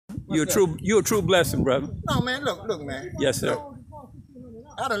You're a true blessing, brother. No, man, look, man. Yes, sir. Look,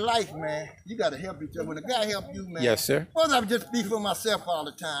 out of life, man, you got to help each other. When a guy help you, man. Yes, sir. Why I just be for myself all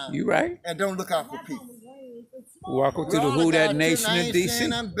the time? You right. And don't look out for people. Welcome to the WHOD'ATNATION in DC. I ain't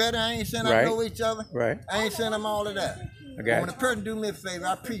saying I'm better. I ain't saying I know each other. Right. I ain't saying I'm all of that. When a person do me a favor,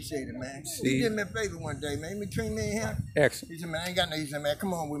 I appreciate it, man. He did me a favor one day, man. Between me and him. Excellent. He said, man, I ain't got no. He said, man,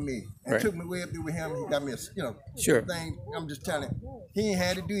 come on with me. And took me way up there with him. He got me a, thing. I'm just telling him. He ain't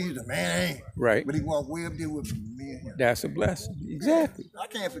had to do it. He said, man, I ain't. Right. But he walked way up there with me and him. That's a blessing. Exactly. I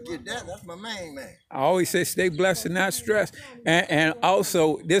can't forget that. That's my main man. I always say stay blessed and not stressed. And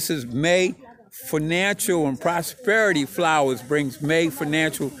also, this is May financial and prosperity flowers brings May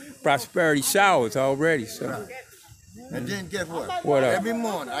financial prosperity showers already. So. And then guess what? What up? Every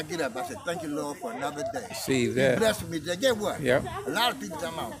morning I get up, I say, thank you, Lord, for another day. See that. You blessed me today. Get what? Yep. A lot of people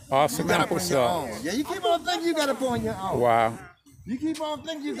come out. Awesome you apple sauce. Yeah, you keep on thinking you got to put on your own. Wow. You keep on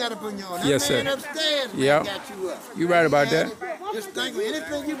thinking you got to put on your own. That yes, man sir. upstairs yep. got you up. You right about that. Just think of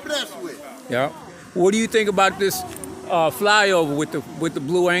anything you blessed with. Yeah. What do you think about this flyover with the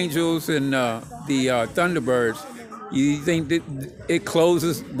Blue Angels and the Thunderbirds? You think that it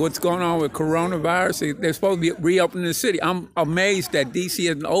closes what's going on with coronavirus? They're supposed to be reopening the city. I'm amazed that DC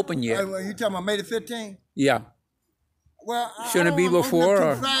isn't open yet. You talking about May the 15th? Yeah. Well, shouldn't it be before?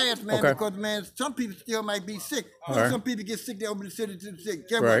 Or? Fast, man, because, man, some people still might be sick. Right. Some people get sick, they open the city to the sick.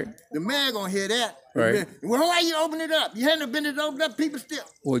 Get right. what? The man gonna hear that. Right. Well, why you open it up? You hadn't been opened up, people still.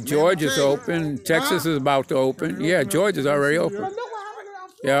 Well, Georgia's open. Texas is about to open. Yeah, Georgia's already open.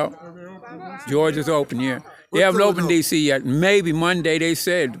 Yeah. Georgia's open, yeah. They haven't opened DC yet. Maybe Monday, they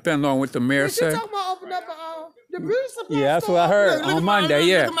said, depending on what the mayor said. Yeah, that's what I heard on Monday,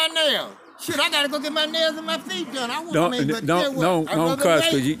 yeah. Look at my nails. Shit, I gotta go get my nails and my feet done. I don't cuss,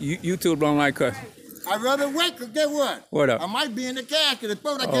 because you two don't like cussing. I'd rather wait, because guess what? What up? I might be in the casket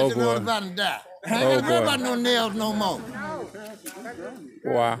before I get to the about and die. I ain't gotta worry about no nails no more.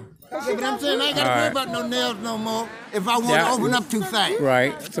 Wow. See what I'm saying? I ain't gotta worry about no nails no more if I want to open up too fast.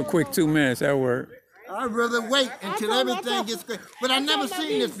 Right. It's a quick 2 minutes, that work. I'd rather wait until everything gets great. But I've never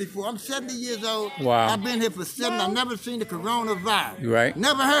seen this before. I'm 70 years old. Wow. I've been here for 7. I've never seen the coronavirus. Right.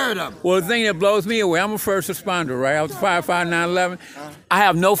 Never heard of it. Well, the thing that blows me away, I'm a first responder, right? I was a firefighter 9/11. I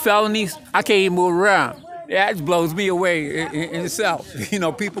have no felonies. I can't even move around. That just blows me away in itself. You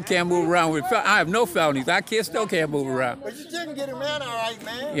know, people can't move around with I have no felonies. I still can't move around. But you still can get around all right,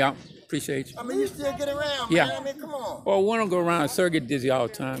 man. Yeah. Appreciate you. I mean, you still get around, man. Yeah. I mean, come on. Well, one don't go around. Sir get dizzy all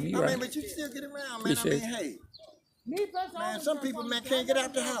the time. You right. I mean, but you still get around, man. Appreciate I mean, hey. Man, some people, man, can't get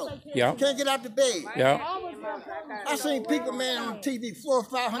out the house. Yeah. Can't get out the bed. Yeah. I seen people, man, on TV, $400 or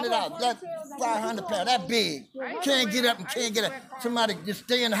 $500. That's 500 pounds. That big. Can't get up and can't get up. Somebody just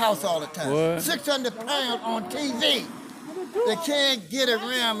stay in the house all the time. What? 600 pounds on TV. They can't get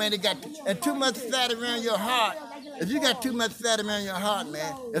around, man. They got and too much fat around your heart. If you got too much fat around your heart,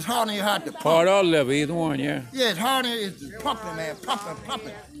 man, it's hard on your heart to pump. Heart or liver, either one, yeah. Yeah, it's hard on it's pumping, man,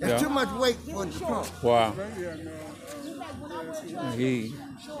 pumping. It's too much weight for it to pump. Wow.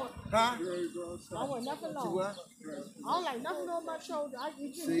 Huh? I want nothing long. I don't like nothing on my shoulder.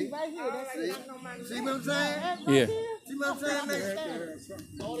 You can be right here. That's it. See what I'm saying? Yeah. See what I'm saying, man?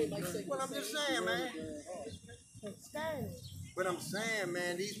 What I'm just saying, man. But I'm saying,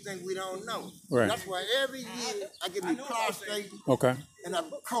 man, these things we don't know. Right. That's why every year I get me prostate. Okay. And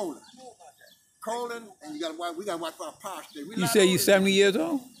I'm colon, and we gotta watch our prostate. You say you're 70 years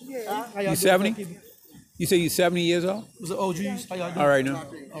old? Yeah. You 70? You say you're 70 years old? What's the OGs? How y'all doing? All right, now.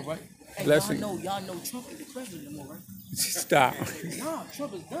 All right. Hey, blessing. Y'all know Trump ain't the president anymore, right? Stop. Nah,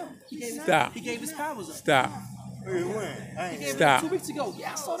 Trump is done. Stop. He gave his powers up. Stop. He gave it Stop. up 2 weeks ago.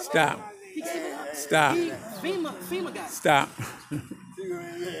 Yeah, I saw the Stop. He gave it up. Stop. FEMA got it. Stop.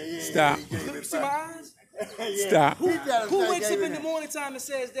 Stop. You see my eyes? Stop. Who wakes up in the morning time and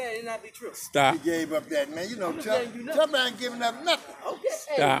says that and not be true? Stop. He gave up that, man. You know, Trump ain't giving up nothing. Okay.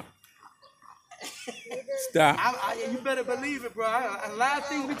 Stop. Stop. You better believe it, bro. A lot of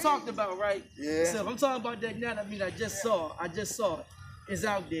things we talked about, right? Yeah. So if I'm talking about that now, I mean, I just saw it. It's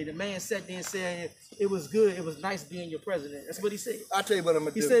out there. The man sat there and said it was good. It was nice being your president. That's what he said. I'll tell you what I'm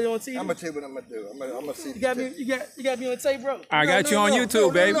gonna do. He said it on TV. I'm gonna tell you what I'm gonna do. I'm gonna see. You got me on tape, bro. I got you on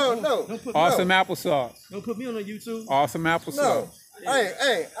YouTube, baby. No. Awesome applesauce. Don't put me on YouTube. Awesome applesauce. No.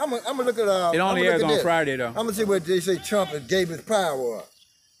 Hey, I'm gonna look at. It only airs on Friday, though. I'm gonna see what they say Trump gave his power up.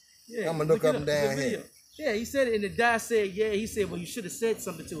 Yeah, I'm gonna look up and down here. Yeah, he said it, and the guy said, yeah, he said, well, you should have said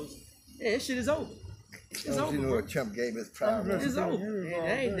something to us. Yeah, that shit is over. It's over. You know what Trump gave his power up. It's over. Yeah,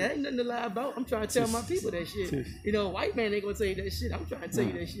 that ain't nothing to lie about. I'm trying to tell my people that shit. You know, a white man ain't gonna tell you that shit. I'm trying to tell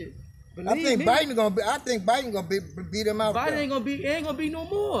you that shit. I think Biden gonna beat him out. Biden ain't gonna be no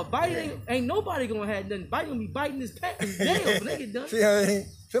more. Biden ain't nobody gonna have nothing. Biden gonna be biting his nails when they get done. See, I mean,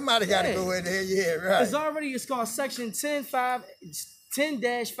 somebody got to go in there. Yeah, right. It's called Section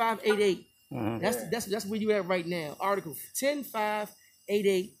 10-588. That's where you at right now. Article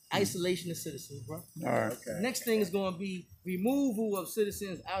 10-588, isolation of citizens, bro. All right. Okay. Next thing is going to be removal of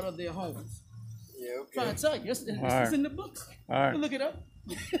citizens out of their homes. Yeah, okay. I'm trying to tell you, it's in the books. All right. You can look it up.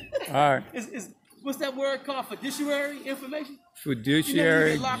 All right. What's that word called? Fiduciary information?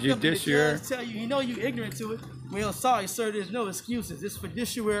 Fiduciary, judiciary. Tell you, you ignorant to it. Well, sorry, sir, there's no excuses. It's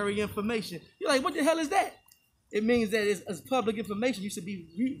fiduciary information. You're like, what the hell is that? It means that it's public information. You should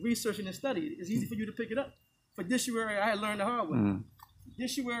be researching and studying. It's easy for you to pick it up. Fiduciary, I had learned the hard way.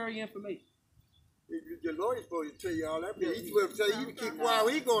 Fiduciary information. Your lawyer's supposed to tell you all that. He's supposed to tell you to keep quiet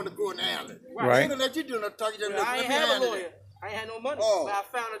when you going to court and handle it. Right. He ain't gonna let you do no talking. I ain't have a lawyer. I ain't had no money. But I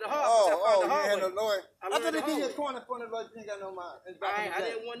found it the hard way. You had no lawyer. I thought they did your corner for the lawyer. You ain't got no mind. I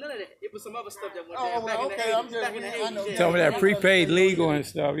didn't want none of that. It was some other stuff that went down. back in the 80s. I'm just Back in the 80s. Tell me that prepaid legal and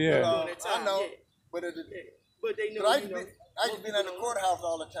stuff, yeah. I know. But they knew, I used to be in the courthouse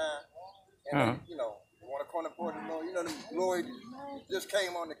all the time. And want a corner court, the lawyers just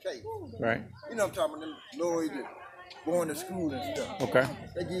came on the case. Right. You know what I'm talking about, them lawyers that going to school and stuff. Okay.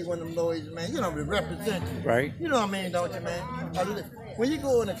 They give one of them lawyers, man, to represent you. Right. You know what I mean, don't you, man? When you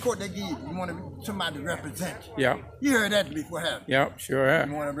go in the court, they give you want somebody to represent you. Yeah. You heard that before, haven't you? Yep, sure have.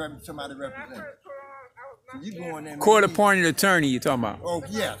 You want somebody to represent you. So you go in there. Court-appointed attorney you talking about? Oh,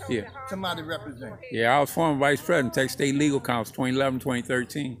 yes. Yeah. Somebody to represent you. Yeah, I was former vice president, Texas State Legal Counsel, 2011,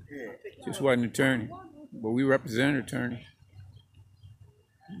 2013. Yeah. Just wasn't an attorney. But we represented attorneys.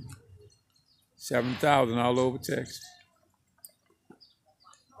 7,000 all over Texas.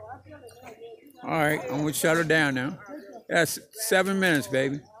 All right, I'm going to shut her down now. That's 7 minutes,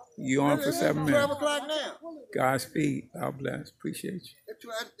 baby. You on for 7 minutes. 12 o'clock now. Godspeed. God bless. Appreciate you.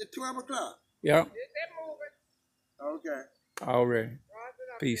 It's 12 o'clock. Yep. Okay. Already.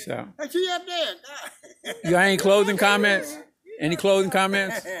 Peace out. Hey, she up there. You got any closing comments? Any closing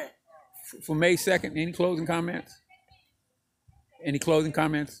comments? For May 2nd, any closing comments? Any closing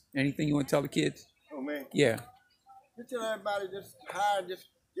comments? Anything you want to tell the kids? Oh, man. Yeah. Just tell everybody just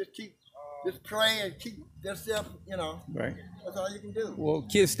pray and keep yourself, Right. That's all you can do. Well,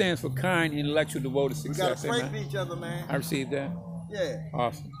 KIDS stands for kind, intellectual, devoted We success. got to pray for each other, man. I received that. Yeah.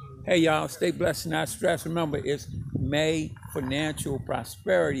 Awesome. Hey, y'all, stay blessed and not stressed. Remember, it's May Financial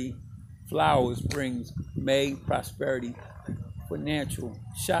Prosperity. Flowers brings May Prosperity Financial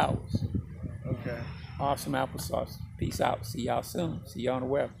Showers. Okay. Awesome applesauce. Peace out. See y'all soon. See y'all on the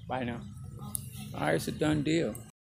web. Bye now. All right, it's a done deal.